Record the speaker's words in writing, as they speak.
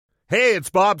Hey, it's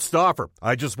Bob Stauffer.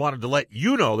 I just wanted to let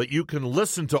you know that you can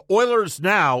listen to Oilers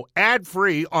Now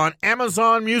ad-free on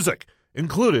Amazon Music,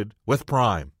 included with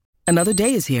Prime. Another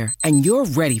day is here, and you're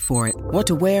ready for it. What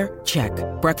to wear? Check.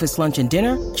 Breakfast, lunch, and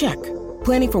dinner? Check.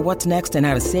 Planning for what's next and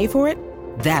how to save for it?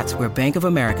 That's where Bank of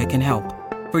America can help.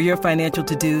 For your financial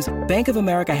to-dos, Bank of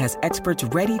America has experts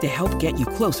ready to help get you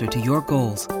closer to your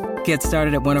goals. Get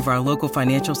started at one of our local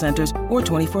financial centers or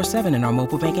 24/7 in our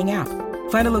mobile banking app.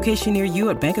 Find a location near you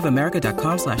at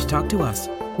bankofamerica.com/talktous.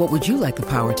 What would you like the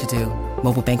power to do?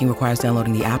 Mobile banking requires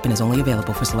downloading the app and is only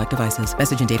available for select devices.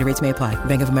 Message and data rates may apply.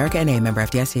 Bank of America N.A., member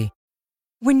FDIC.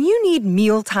 When you need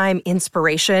mealtime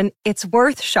inspiration, it's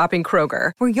worth shopping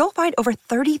Kroger, where you'll find over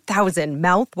 30,000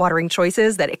 mouth-watering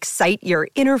choices that excite your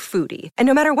inner foodie. And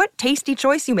no matter what tasty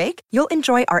choice you make, you'll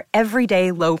enjoy our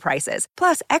everyday low prices,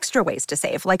 plus extra ways to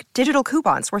save, like digital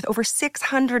coupons worth over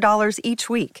 $600 each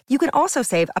week. You can also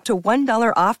save up to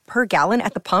 $1 off per gallon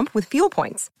at the pump with fuel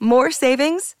points. More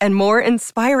savings and more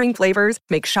inspiring flavors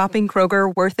make shopping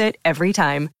Kroger worth it every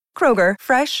time. Kroger,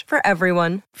 fresh for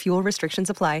everyone. Fuel restrictions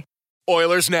apply.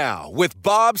 Oilers Now with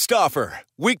Bob Stauffer.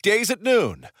 Weekdays at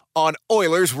noon on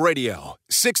Oilers Radio,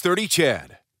 630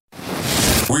 CHED.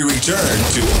 We return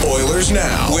to Oilers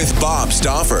Now with Bob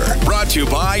Stauffer. Brought to you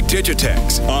by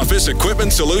Digitex. Office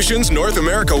Equipment Solutions North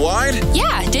America-wide?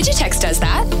 Yeah, Digitex does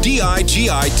that. Digitex.ca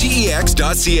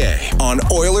on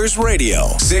Oilers Radio,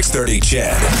 630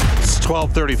 CHED. It's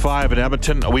 12:35 in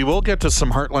Edmonton. We will get to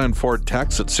some Heartland Ford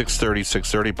texts at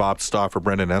 6:30. Bob Stauffer,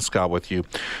 Brendan Escott with you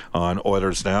on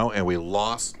Oilers Now. And we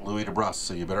lost Louis DeBrusk,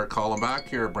 so you better call him back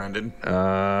here, Brendan.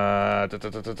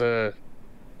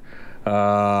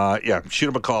 Shoot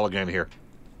him a call again here.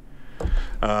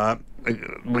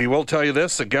 We will tell you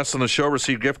this. The guests on the show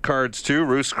receive gift cards to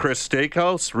Ruth's Chris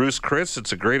Steakhouse. Ruth's Chris, it's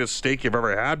the greatest steak you've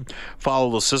ever had. Follow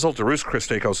the sizzle to Ruth's Chris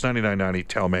Steakhouse, 9990.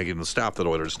 Tell Maggie and the staff that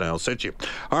Oilers Now sent you.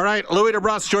 All right, Louis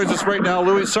DeBrusk joins us right now.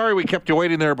 Louis, sorry we kept you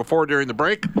waiting there before during the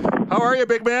break. How are you,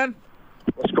 big man?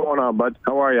 What's going on, bud?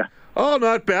 How are you? Oh,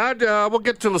 not bad. We'll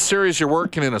get to the series you're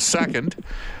working in a second.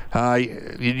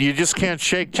 You just can't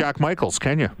shake Jack Michaels,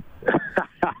 can you?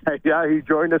 Yeah, he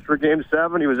joined us for Game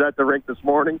 7. He was at the rink this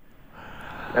morning,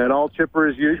 and all chipper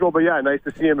as usual. But, yeah, nice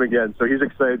to see him again. So he's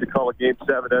excited to call it Game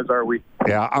 7, as are we.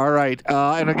 Yeah, all right.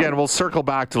 And, again, we'll circle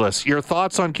back to this. Your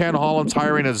thoughts on Ken Holland's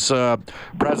hiring as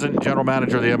president and general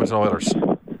manager of the Edmonton Oilers?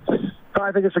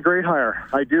 I think it's a great hire.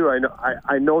 I do.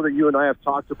 I know that you and I have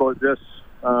talked about this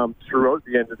throughout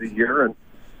the end of the year, and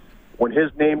when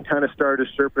his name kind of started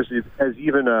to surface as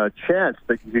even a chance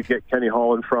that you could get Kenny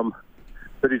Holland from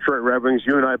the Detroit Red Wings,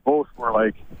 you and I both were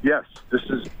like, yes, this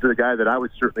is the guy that I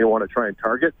would certainly want to try and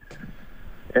target.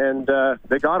 And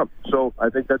they got him. So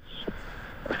I think that's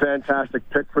a fantastic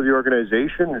pick for the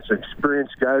organization. It's an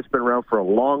experienced guy that's been around for a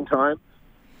long time,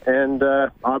 and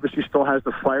obviously still has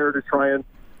the fire to try and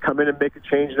come in and make a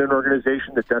change in an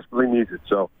organization that desperately needs it.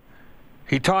 So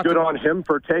good on him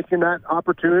for taking that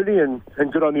opportunity, and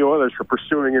good on the Oilers for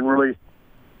pursuing and really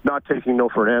not taking no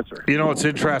for an answer. You know what's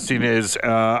interesting is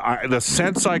the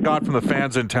sense I got from the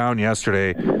fans in town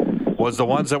yesterday was the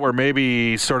ones that were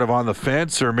maybe sort of on the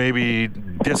fence or maybe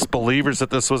disbelievers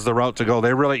that this was the route to go.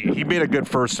 He made a good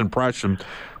first impression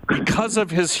because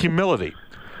of his humility,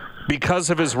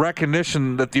 because of his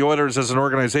recognition that the Oilers as an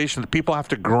organization, that people have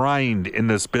to grind in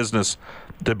this business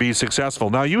to be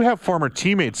successful. Now, you have former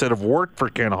teammates that have worked for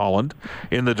Ken Holland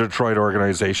in the Detroit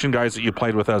organization, guys that you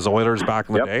played with as Oilers back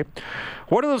in the day.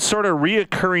 What are the sort of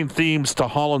reoccurring themes to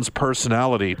Holland's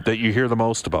personality that you hear the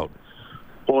most about?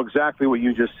 Well, exactly what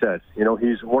you just said. You know,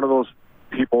 he's one of those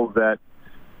people that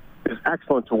is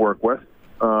excellent to work with,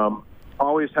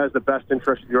 always has the best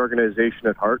interest of the organization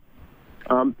at heart.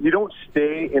 You don't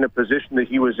stay in a position that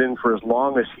he was in for as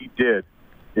long as he did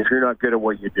if you're not good at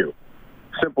what you do.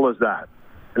 Simple as that.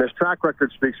 And his track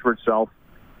record speaks for itself.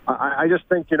 I just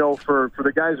think, you know, for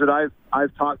the guys that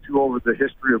I've talked to over the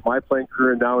history of my playing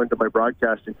career and now into my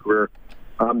broadcasting career,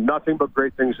 nothing but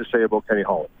great things to say about Kenny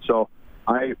Holland. So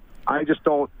I just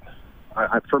don't.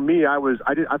 For me, I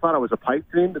thought it was a pipe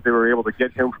dream that they were able to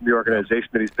get him from the organization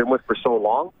that he's been with for so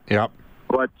long. Yep.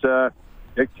 But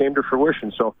it came to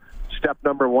fruition. So step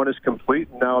number one is complete,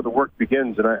 and now the work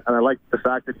begins. And I like the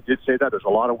fact that he did say that there's a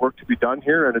lot of work to be done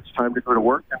here, and it's time to go to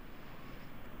work. And,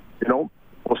 you know,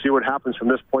 we'll see what happens from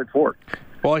this point forward.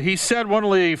 Well, he said one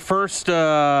of the first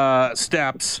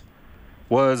steps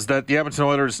was that the Edmonton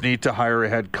Oilers need to hire a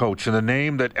head coach. And the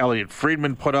name that Elliot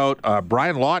Friedman put out,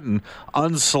 Brian Lawton,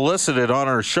 unsolicited on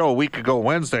our show a week ago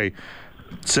Wednesday,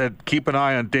 said keep an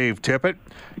eye on Dave Tippett.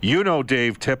 You know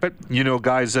Dave Tippett. You know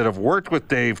guys that have worked with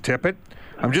Dave Tippett.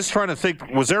 I'm just trying to think,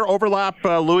 was there overlap,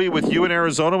 Louis, with you in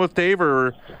Arizona with Dave,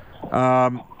 or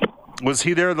Was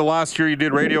he there the last year you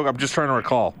did radio? I'm just trying to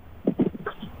recall.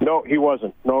 No, he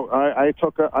wasn't. No, I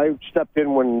stepped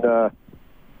in when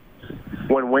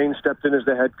Wayne stepped in as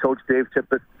the head coach. Dave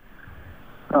Tippett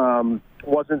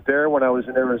wasn't there when I was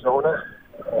in Arizona.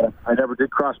 I never did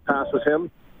cross paths with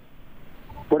him.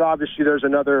 But obviously there's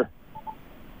another...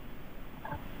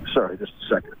 Sorry, just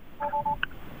a second.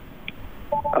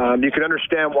 You can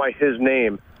understand why his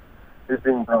name is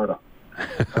being brought up.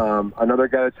 Another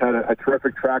guy that's had a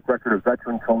terrific track record, a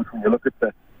veteran coach. When you look at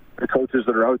the coaches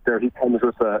that are out there, he comes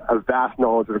with a vast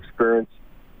knowledge of experience.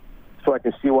 So I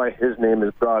can see why his name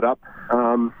is brought up.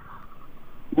 You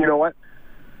know what?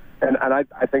 And I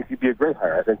think he'd be a great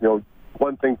hire. I think,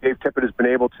 one thing Dave Tippett has been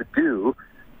able to do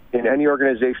in any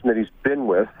organization that he's been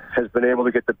with has been able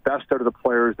to get the best out of the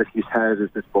players that he's had at his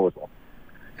disposal.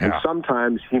 Yeah. And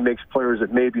sometimes he makes players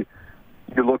that maybe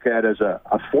you look at as a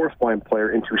fourth-line player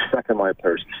into second-line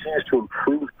players. He seems to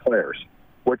improve players,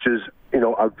 which is,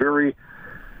 a very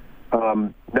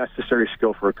necessary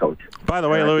skill for a coach. By the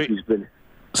way, Louis,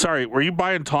 sorry, were you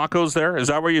buying tacos there? Is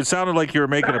that where you sounded like you were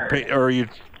making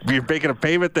you're making a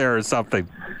payment there or something?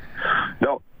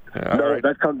 No. Right.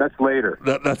 That's later.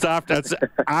 That's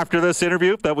after this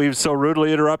interview that we've so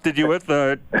rudely interrupted you with.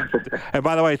 And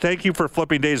by the way, thank you for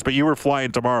flipping days, but you were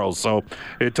flying tomorrow, so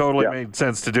it totally made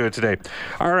sense to do it today.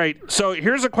 All right, so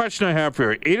here's a question I have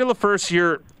for you. 8 of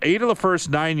the first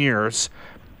 9 years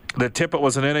that Tippett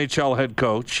was an NHL head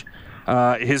coach,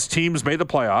 his teams made the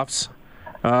playoffs.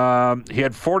 He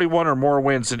had 41 or more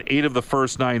wins in 8 of the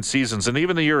first 9 seasons, and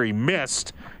even the year he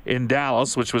missed in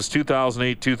Dallas, which was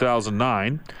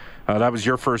 2008-2009. That was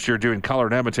your first year doing color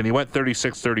in Edmonton. He went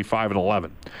 36, 35, and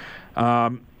 11.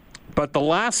 But the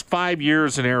last 5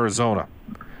 years in Arizona,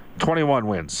 21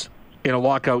 wins in a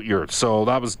lockout year. So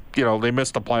that was, they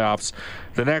missed the playoffs.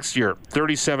 The next year,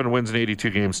 37 wins in 82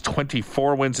 games,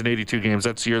 24 wins in 82 games.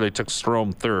 That's the year they took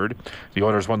Strome third. The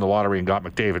Oilers won the lottery and got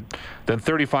McDavid. Then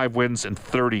 35 wins and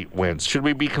 30 wins. Should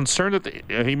we be concerned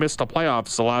that he missed the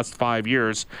playoffs the last 5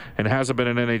 years and hasn't been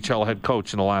an NHL head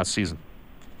coach in the last season?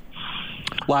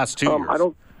 Last 2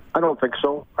 years. I don't think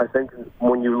so. I think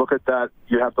when you look at that,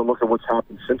 you have to look at what's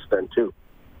happened since then, too.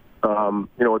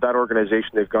 With that organization,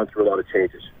 they've gone through a lot of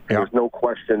changes. Yeah. There's no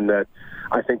question that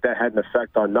I think that had an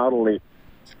effect on not only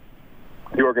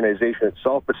the organization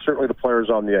itself, but certainly the players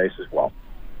on the ice as well.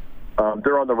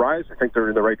 They're on the rise. I think they're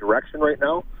in the right direction right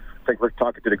now. I think Rick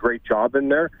Tocchet did a great job in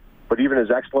there. But even as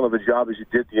excellent of a job as he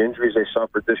did, the injuries they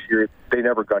suffered this year, they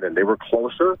never got in. They were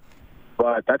closer,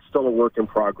 but that's still a work in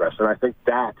progress. And I think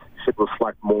that should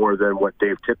reflect more than what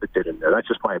Dave Tippett did in there. That's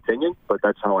just my opinion, but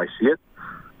that's how I see it.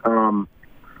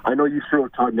 I know you threw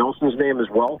out Todd Nelson's name as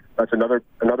well. That's another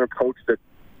coach that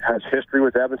has history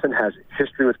with Edmonton, has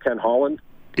history with Ken Holland.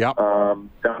 Yeah.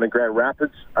 Down in Grand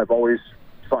Rapids, I've always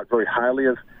thought very highly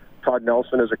of Todd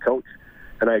Nelson as a coach,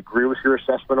 and I agree with your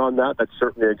assessment on that. That's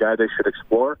certainly a guy they should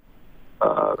explore.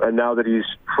 And now that he's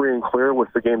free and clear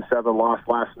with the Game 7 loss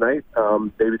last night,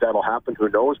 maybe that'll happen. Who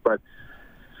knows? But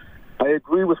I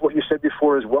agree with what you said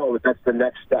before as well, that that's the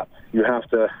next step. You have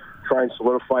to try and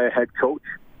solidify a head coach.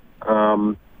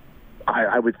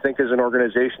 I would think as an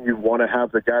organization you want to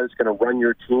have the guy that's going to run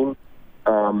your team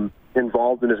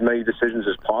involved in as many decisions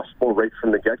as possible right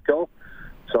from the get-go.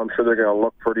 So I'm sure they're going to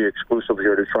look pretty exclusive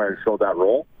here to try and fill that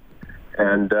role.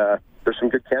 And there's some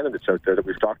good candidates out there that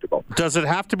we've talked about. Does it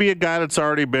have to be a guy that's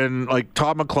already been, like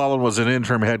Todd McClellan was an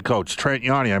interim head coach. Trent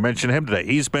Yawney, I mentioned him today.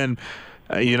 He's been...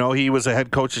 he was a head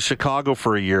coach of Chicago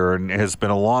for a year and has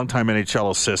been a long-time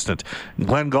NHL assistant.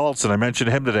 Glenn Galtson, I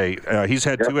mentioned him today. He's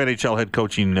had 2 NHL head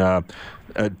coaching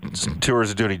tours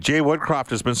of duty. Jay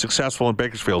Woodcroft has been successful in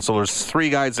Bakersfield. So there's 3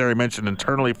 guys there I mentioned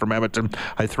internally from Edmonton.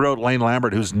 I threw out Lane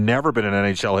Lambert, who's never been an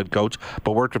NHL head coach,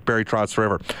 but worked with Barry Trotz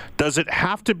forever. Does it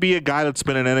have to be a guy that's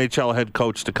been an NHL head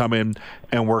coach to come in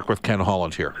and work with Ken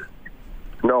Holland here?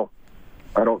 No,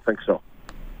 I don't think so.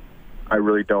 I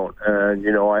really don't. And,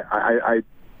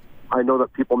 I know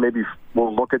that people maybe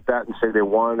will look at that and say they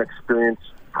want an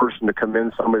experienced person to come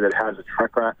in, somebody that has a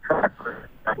track record in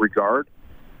that regard.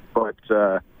 But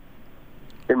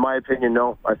in my opinion,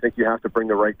 no. I think you have to bring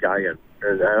the right guy in.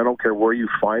 And I don't care where you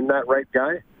find that right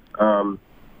guy.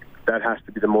 That has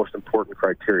to be the most important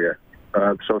criteria.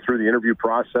 So through the interview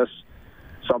process,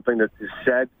 something that is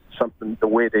said, something the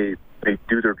way they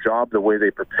do their job, the way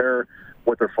they prepare,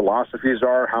 what their philosophies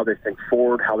are, how they think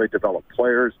forward, how they develop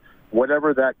players,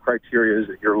 whatever that criteria is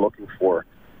that you're looking for,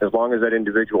 as long as that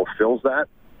individual fills that,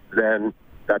 then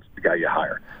that's the guy you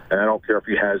hire. And I don't care if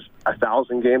he has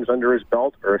 1,000 games under his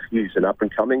belt or if he's an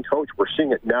up-and-coming coach. We're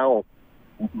seeing it now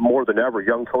more than ever.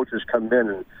 Young coaches come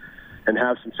in and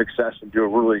have some success and do a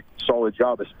really solid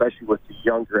job, especially with the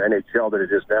younger NHL that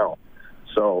it is now.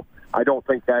 So I don't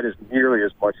think that is nearly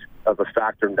as much of a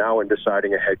factor now in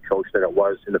deciding a head coach than it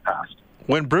was in the past.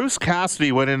 When Bruce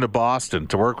Cassidy went into Boston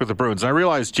to work with the Bruins, and I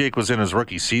realized Jake was in his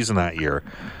rookie season that year.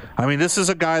 I mean, this is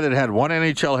a guy that had one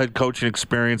NHL head coaching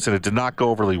experience, and it did not go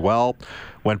overly well.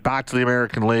 Went back to the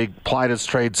American League, plied his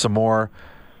trade some more.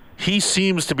 He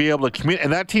seems to be able to communicate,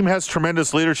 and that team has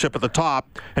tremendous leadership at the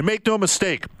top. And make no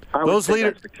mistake, those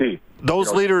leaders. That's the key.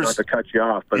 Those leaders. Not to cut you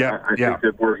off, but I think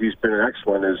that where he's been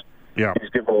excellent is he's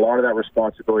given a lot of that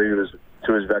responsibility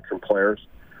to his veteran players,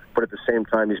 but at the same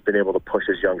time, he's been able to push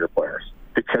his younger players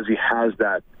because he has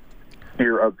that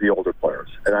ear of the older players,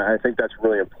 and I think that's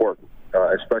really important,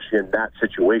 especially in that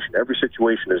situation. Every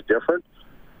situation is different,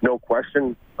 no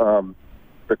question.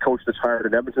 The coach that's hired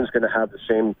in Edmonton is going to have the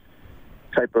same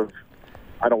type of,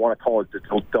 I don't want to call it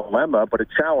a dilemma, but a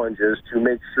challenge is to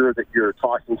make sure that you're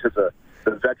talking to the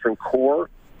veteran core.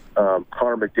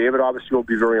 Connor McDavid obviously will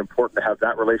be very important to have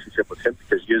that relationship with him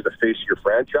because he is the face of your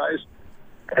franchise.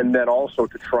 And then also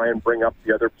to try and bring up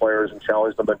the other players and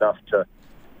challenge them enough to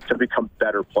become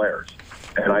better players.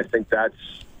 And I think that's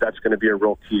going to be a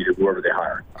real key to whoever they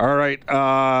hire. All right.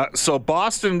 So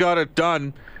Boston got it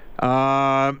done.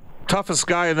 Toughest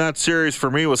guy in that series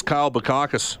for me was Kyle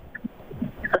Bukakis.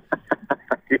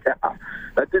 Yeah,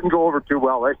 that didn't go over too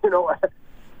well. You know,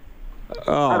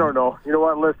 I don't know. You know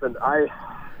what? Listen, I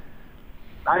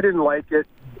didn't like it.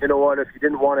 You know what? If you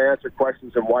didn't want to answer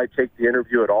questions, then why take the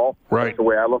interview at all? Right. That's the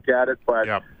way I look at it. But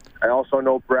I also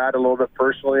know Brad a little bit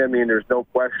personally. I mean, there's no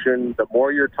question. The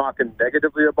more you're talking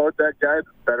negatively about that guy,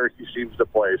 the better he seems to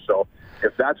play. So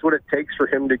if that's what it takes for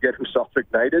him to get himself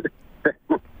ignited,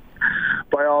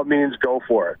 by all means, go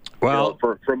for it. Well, you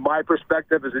know, from my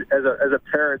perspective, as a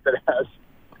parent that has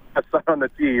a son on the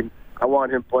team, I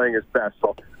want him playing his best.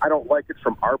 So I don't like it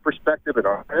from our perspective and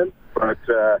our end, but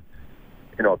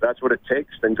you know, if that's what it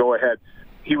takes, then go ahead.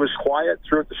 He was quiet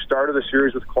throughout the start of the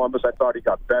series with Columbus. I thought he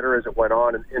got better as it went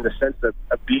on, in the sense of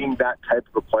being that type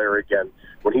of a player again.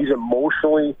 When he's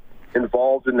emotionally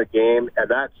involved in the game, and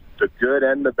that's the good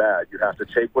and the bad you have to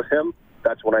take with him,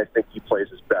 that's when I think he plays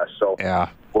his best. So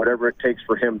whatever it takes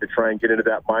for him to try and get into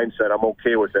that mindset, I'm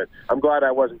okay with it. I'm glad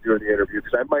I wasn't doing the interview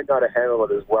because I might not have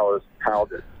handled it as well as Kyle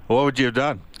did. What would you have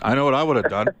done? I know what I would have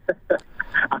done.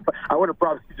 I would have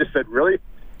probably just said, really?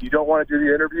 You don't want to do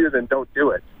the interview, then don't do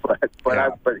it.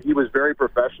 But he was very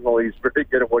professional. He's very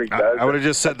good at what he does. I would have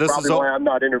just said this is why I'm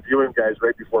not interviewing guys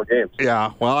right before games.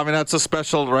 Yeah, well, I mean, that's a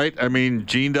special, right? I mean,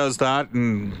 Gene does that,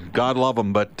 and God love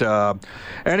him. But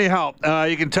anyhow,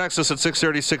 you can text us at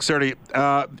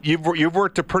 630-630. You've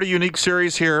worked a pretty unique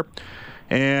series here,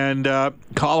 and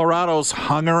Colorado's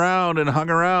hung around,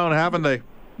 haven't they?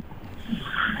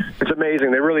 It's amazing.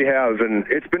 They really have, and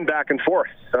it's been back and forth,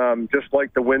 just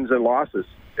like the wins and losses.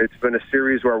 It's been a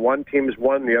series where one team's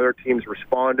won, the other team's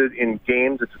responded in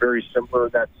games. It's very similar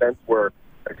in that sense, where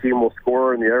a team will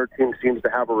score and the other team seems to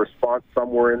have a response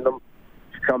somewhere in them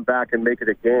to come back and make it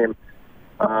a game.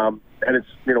 And it's,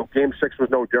 you know, Game 6 was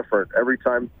no different. Every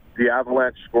time the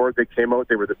Avalanche scored, they came out.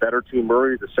 They were the better team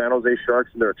early. The San Jose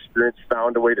Sharks, in their experience,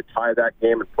 found a way to tie that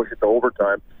game and push it to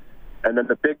overtime. And then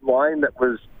the big line that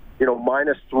was, you know,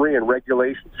 -3 in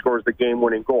regulation scores the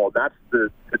game-winning goal. That's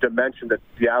the dimension that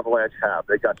the Avalanche have.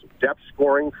 They got some depth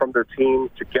scoring from their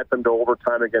team to get them to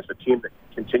overtime against a team that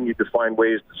continued to find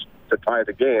ways to tie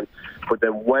the game. But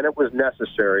then when it was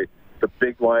necessary, the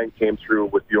big line came through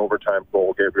with the overtime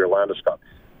goal, Gabriel Landeskog.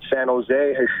 San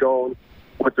Jose has shown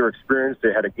with their experience,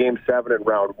 they had a Game 7 in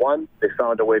round 1. They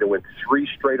found a way to win 3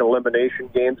 straight elimination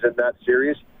games in that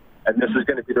series. And this is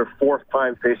going to be their 4th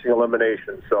time facing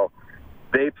elimination. So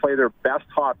they play their best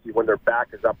hockey when their back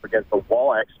is up against the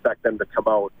wall. I expect them to come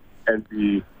out and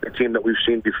be the team that we've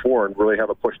seen before and really have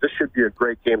a push. This should be a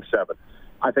great Game 7.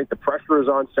 I think the pressure is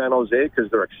on San Jose because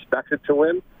they're expected to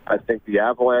win. I think the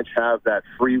Avalanche have that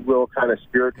free will kind of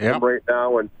spirit to them right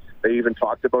now, and they even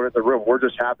talked about it in the room. We're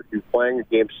just happy to be playing a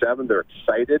Game 7. They're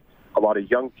excited. A lot of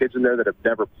young kids in there that have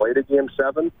never played a Game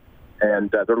 7.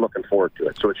 And they're looking forward to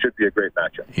it. So it should be a great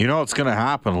matchup. You know what's going to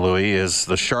happen, Louis, is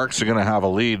the Sharks are going to have a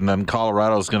lead, and then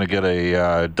Colorado's going to get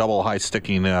a double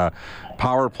high-sticking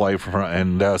power play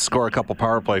and score a couple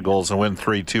power play goals and win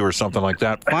 3-2 or something like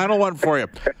that. Final one for you.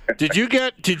 Did you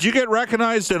get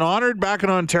recognized and honored back in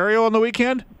Ontario on the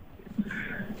weekend?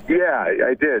 Yeah,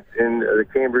 I did, in the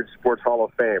Cambridge Sports Hall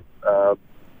of Fame.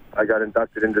 I got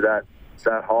inducted into that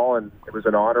hall, and it was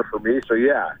an honor for me. So,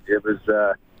 yeah, it was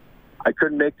I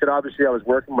couldn't make it, obviously. I was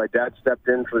working. My dad stepped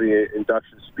in for the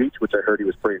induction speech, which I heard he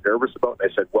was pretty nervous about.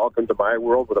 And I said, welcome to my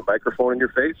world with a microphone in your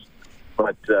face.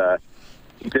 But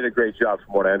he did a great job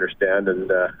from what I understand,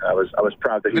 and I was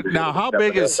proud that he was now, how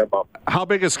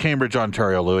big is Cambridge,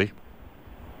 Ontario, Louis?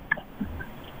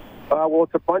 Well,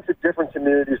 it's a bunch of different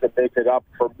communities that make it up.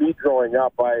 For me, growing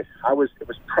up, it was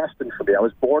Preston for me. I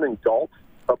was born in Galt,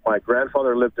 but my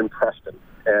grandfather lived in Preston,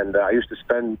 and I used to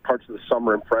spend parts of the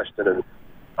summer in Preston and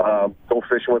go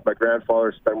fishing with my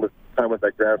grandfather, spend time with my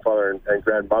grandfather and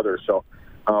grandmother. So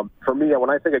for me, when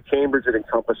I think of Cambridge, it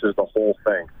encompasses the whole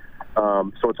thing.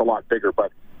 So it's a lot bigger.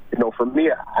 But, for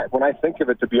me, when I think of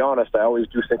it, to be honest, I always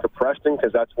do think of Preston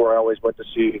because that's where I always went to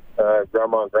see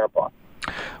Grandma and Grandpa.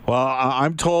 Well,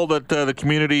 I'm told that the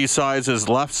community size is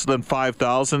less than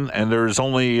 5,000, and there's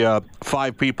only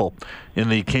 5 people in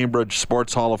the Cambridge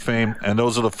Sports Hall of Fame, and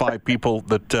those are the 5 people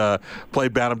that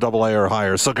played Bantam AA or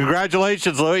higher. So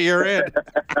congratulations, Louis, you're in.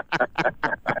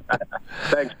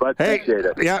 Thanks, bud. Hey, appreciate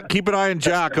it. Yeah, keep an eye on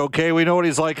Jack, okay? We know what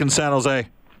he's like in San Jose.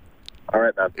 All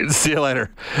right, man. See you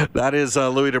later. That is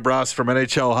Louis DeBrusk from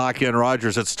NHL Hockey and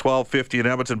Rogers. It's 12:50 in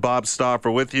Edmonton. Bob Stauffer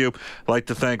with you. I'd like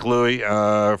to thank Louis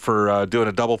for doing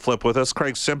a double flip with us.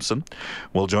 Craig Simpson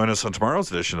will join us on tomorrow's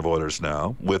edition of Oilers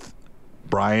Now with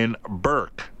Brian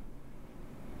Burke,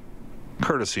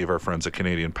 courtesy of our friends at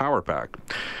Canadian Power Pack.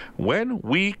 When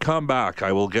we come back,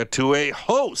 I will get to a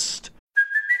host.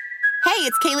 Hey,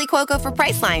 it's Kaylee Cuoco for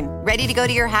Priceline. Ready to go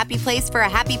to your happy place for a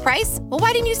happy price? Well,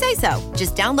 why didn't you say so?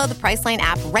 Just download the Priceline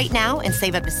app right now and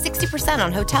save up to 60%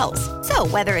 on hotels. So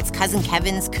whether it's Cousin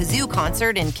Kevin's Kazoo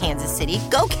Concert in Kansas City,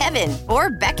 go Kevin, or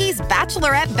Becky's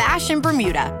Bachelorette Bash in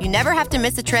Bermuda, you never have to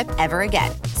miss a trip ever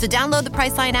again. So download the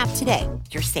Priceline app today.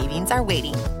 Your savings are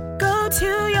waiting. Go to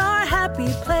your happy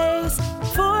place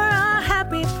for a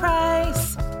happy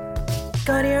price.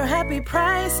 Go to your happy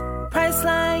price,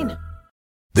 Priceline.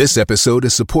 This episode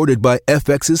is supported by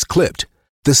FX's Clipped,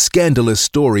 the scandalous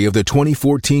story of the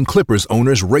 2014 Clippers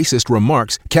owner's racist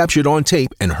remarks captured on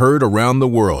tape and heard around the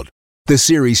world. The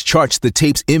series charts the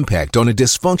tape's impact on a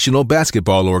dysfunctional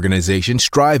basketball organization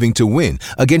striving to win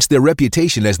against their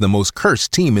reputation as the most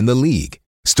cursed team in the league.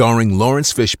 Starring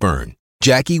Lawrence Fishburne,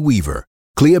 Jackie Weaver,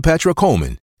 Cleopatra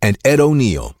Coleman, and Ed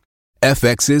O'Neill.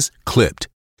 FX's Clipped,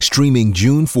 streaming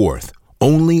June 4th,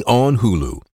 only on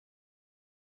Hulu.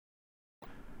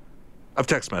 Of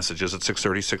text messages at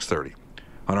 630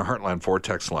 on our Heartland Ford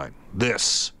text line.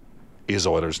 This is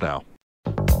Oilers Now.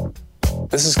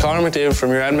 This is Connor McDavid from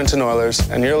your Edmonton Oilers,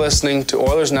 and you're listening to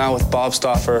Oilers Now with Bob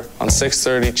Stauffer on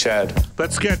 630 CHED.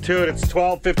 Let's get to it. It's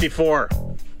 12:54.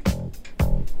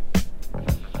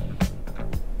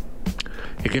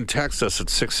 You can text us at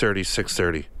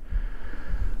 630.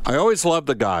 I always love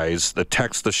the guys that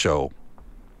text the show.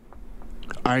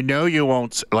 I know you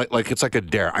won't, like it's like a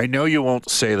dare. I know you won't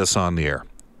say this on the air.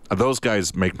 Those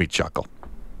guys make me chuckle.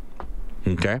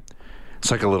 Okay?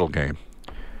 It's like a little game.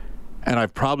 And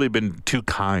I've probably been too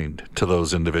kind to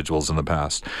those individuals in the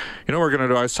past. You know what we're going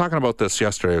to do? I was talking about this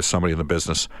yesterday with somebody in the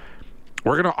business.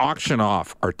 We're going to auction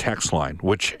off our text line,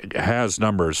 which has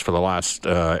numbers for the last,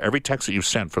 every text that you've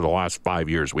sent for the last 5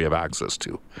 years we have access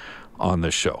to on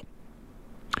this show.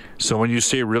 So when you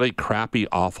say really crappy,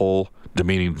 awful,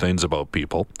 demeaning things about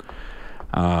people,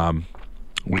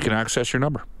 we can access your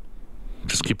number.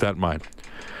 Just keep that in mind.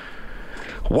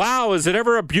 Wow, is it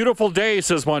ever a beautiful day,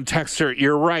 says one texter.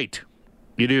 You're right.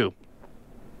 You do.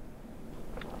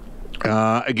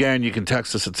 Again, you can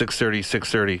text us at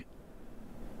 630.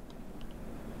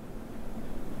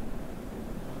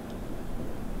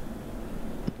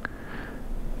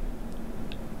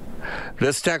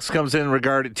 This text comes in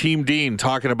regarding Team Dean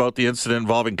talking about the incident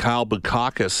involving Kyle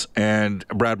Bukakis and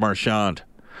Brad Marchand.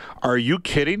 Are you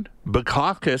kidding?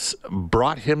 Bukakis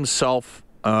brought himself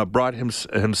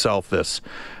this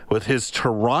with his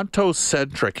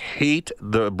Toronto-centric hate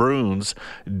the Bruins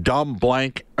dumb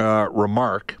blank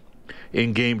remark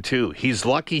in Game 2. He's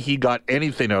lucky he got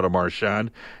anything out of Marchand,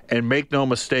 and make no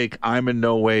mistake, I'm in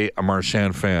no way a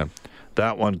Marchand fan.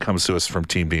 That one comes to us from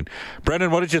Team Dean. Brendan,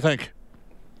 what did you think?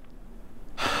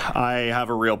 I have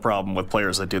a real problem with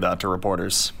players that do that to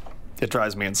reporters. It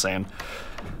drives me insane.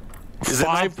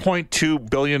 $5.2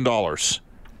 billion.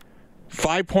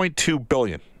 $5.2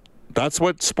 billion. That's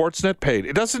what Sportsnet paid.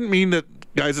 It doesn't mean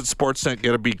that guys at Sportsnet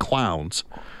get to be clowns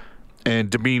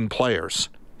and demean players.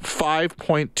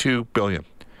 $5.2 billion.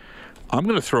 I'm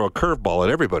going to throw a curveball at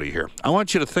everybody here. I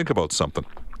want you to think about something,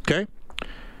 okay?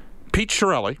 Pete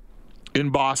Chiarelli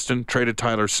in Boston traded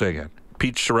Tyler Seguin.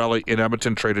 Pete Chiarelli in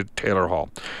Edmonton traded Taylor Hall.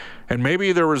 And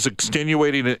maybe there was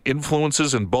extenuating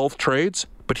influences in both trades,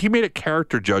 but he made a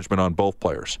character judgment on both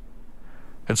players.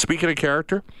 And speaking of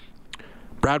character,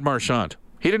 Brad Marchand.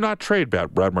 He did not trade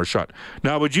Brad Marchand.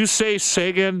 Now, would you say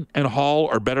Seguin and Hall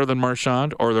are better than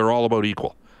Marchand, or they're all about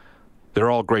equal?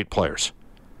 They're all great players.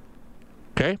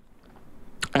 Okay?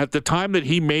 At the time that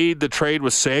he made the trade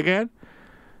with Seguin,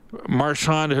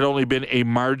 Marchand had only been a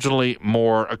marginally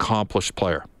more accomplished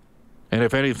player. And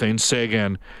if anything,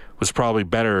 Seguin was probably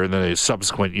better in the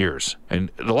subsequent years.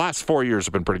 And the last 4 years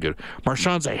have been pretty good.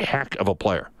 Marchand's a heck of a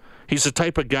player. He's the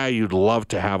type of guy you'd love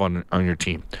to have on your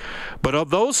team. But of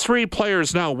those three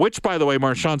players now, which, by the way,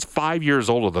 Marchand's 5 years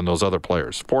older than those other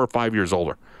players, 4 or 5 years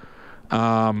older.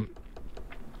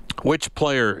 Which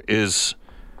player is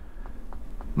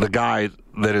the guy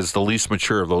that is the least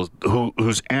mature of those,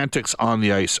 whose antics on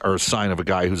the ice are a sign of a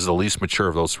guy who's the least mature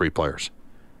of those three players?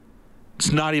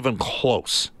 It's not even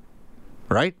close,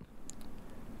 right?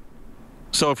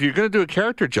 So if you're going to do a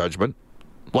character judgment,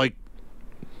 like,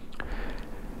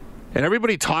 and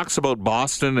everybody talks about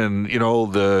Boston and, you know,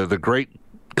 the great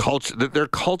culture, their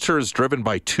culture is driven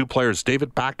by two players.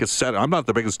 David Backes said, I'm not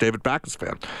the biggest David Backes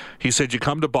fan. He said, you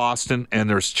come to Boston and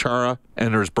there's Chara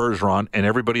and there's Bergeron and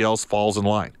everybody else falls in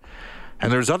line.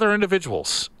 And there's other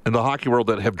individuals in the hockey world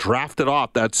that have drafted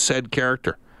off that said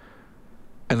character.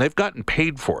 And they've gotten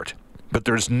paid for it. But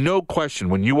there's no question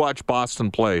when you watch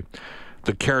Boston play,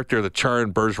 the character that Chara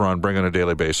and Bergeron bring on a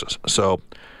daily basis. So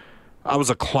I was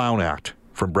a clown act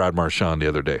from Brad Marchand the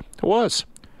other day. It was.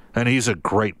 And he's a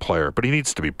great player, but he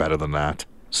needs to be better than that.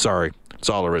 Sorry. That's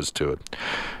all there is to it.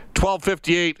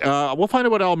 12:58. We'll find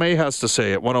out what Al May has to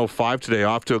say at 1:05 today.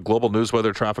 Off to a global news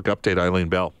weather traffic update. Eileen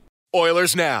Bell.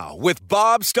 Oilers Now with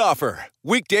Bob Stauffer.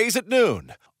 Weekdays at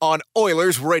noon on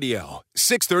Oilers Radio.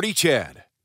 630 CHED.